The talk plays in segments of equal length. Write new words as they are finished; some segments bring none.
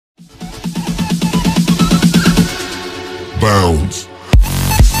bounds.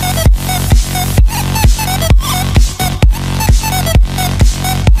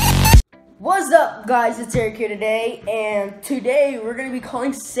 What's up, guys? It's Eric here today, and today we're gonna be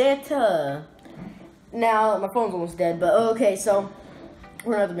calling Santa. Now, my phone's almost dead, but okay, so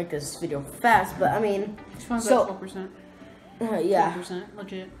we're gonna have to make this video fast, but I mean, this phone's so, at 12%. Yeah. 12%,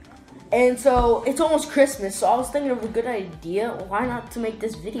 legit. And so, it's almost Christmas, so I was thinking of a good idea. Why not to make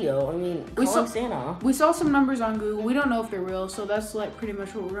this video? I mean, calling Santa. We saw some numbers on Google. We don't know if they're real, so that's like pretty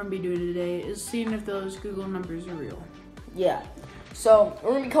much what we're gonna be doing today, is seeing if those Google numbers are real. Yeah. So,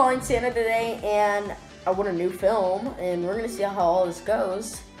 we're gonna be calling Santa today, and I won a new film, and we're gonna see how all this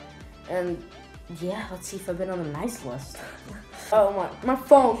goes. And yeah, let's see if I've been on the nice list. Oh my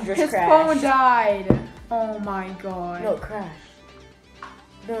phone just crashed. His phone died. Oh my god. No, it crashed.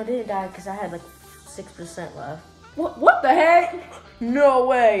 No, it didn't die because I had like 6% left. What the heck? No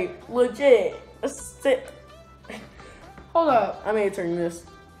way. Legit. Hold up. I may turn this.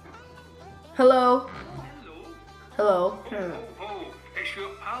 Hello? Hello? Oh, it's your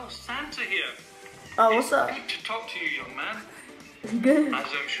pal Santa here. Oh, what's up? It's good to talk to you, young man. Good. As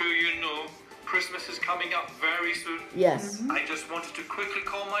I'm sure you know, Christmas is coming up very soon. Yes. I just wanted to quickly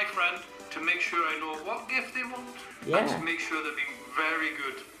call my friend to make sure I know what gift they want. Yeah. And to make sure they're being very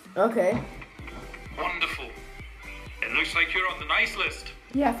good. Okay. Wonderful. It looks like you're on the nice list.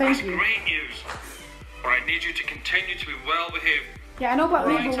 Yeah, thank That's you. great news. But I need you to continue to be well behaved. Yeah, I know about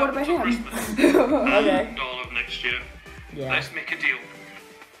me, Right but what up about until him? Christmas. Okay. And all of next year. Yeah. Let's make a deal.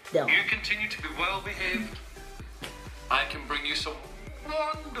 Deal. You continue to be well behaved. I can bring you some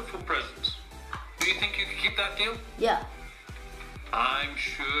wonderful presents. Do you think you can keep that deal? Yeah. I'm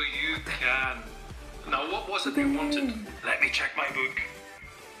sure you can. Now, what was it you wanted? Let me check my book.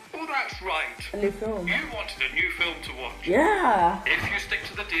 Oh, that's right. A new film. You wanted a new film to watch. Yeah. If you stick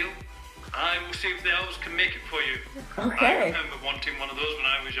to the deal, I will see if the elves can make it for you. Okay. I remember wanting one of those when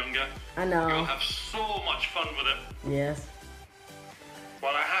I was younger. I You'll know. have so much fun with it. Yes.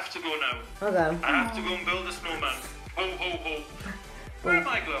 Well, I have to go now. Okay. I have to go and build a snowman. Ho, ho, ho. Where are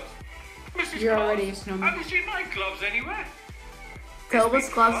my gloves? Mrs. You're Claus, already a snowman. have you seen my gloves anywhere? Tell It's Miss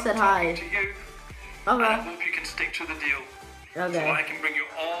been Claus fun said talking hi. to you, and I Okay. hope you can stick to the deal. So Okay. I can bring you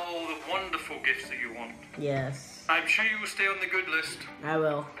all the wonderful gifts that you want. Yes. I'm sure you will stay on the good list. I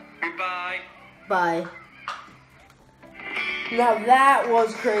will. Goodbye. Bye. Now that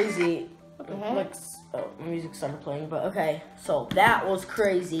was crazy. What the heck? Like, oh, music started playing, but okay. So that was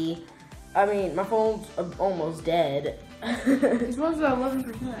crazy. I mean, my phone's almost dead. His phone's at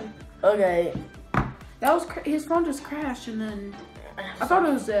 11%. Okay. That was his phone just crashed, and then I thought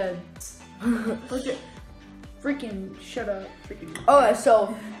it was dead. Legit. Freaking shut up. Freaking. Okay,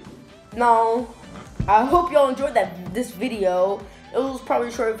 so now I hope y'all enjoyed this video. It was probably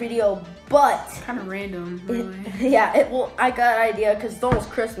a short video, but Kind of random, really. yeah, I got an idea because it's almost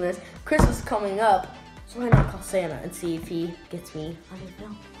Christmas. Christmas is coming up, so why not call Santa and see if he gets me a new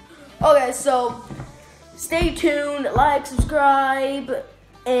film? Okay, so stay tuned, like, subscribe,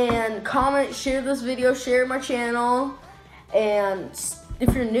 and comment, share this video, share my channel, and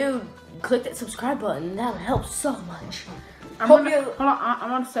if you're new, click that subscribe button. That would help so much. Hold on, I'm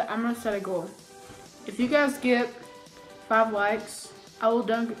gonna set a goal. If you guys get 5 likes, I will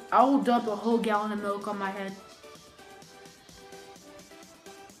dump a whole gallon of milk on my head.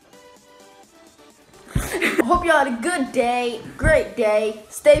 Hope y'all had a good day, great day.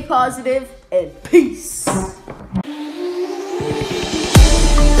 Stay positive, and peace. There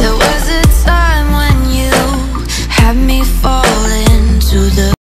was a time when you had me fall into the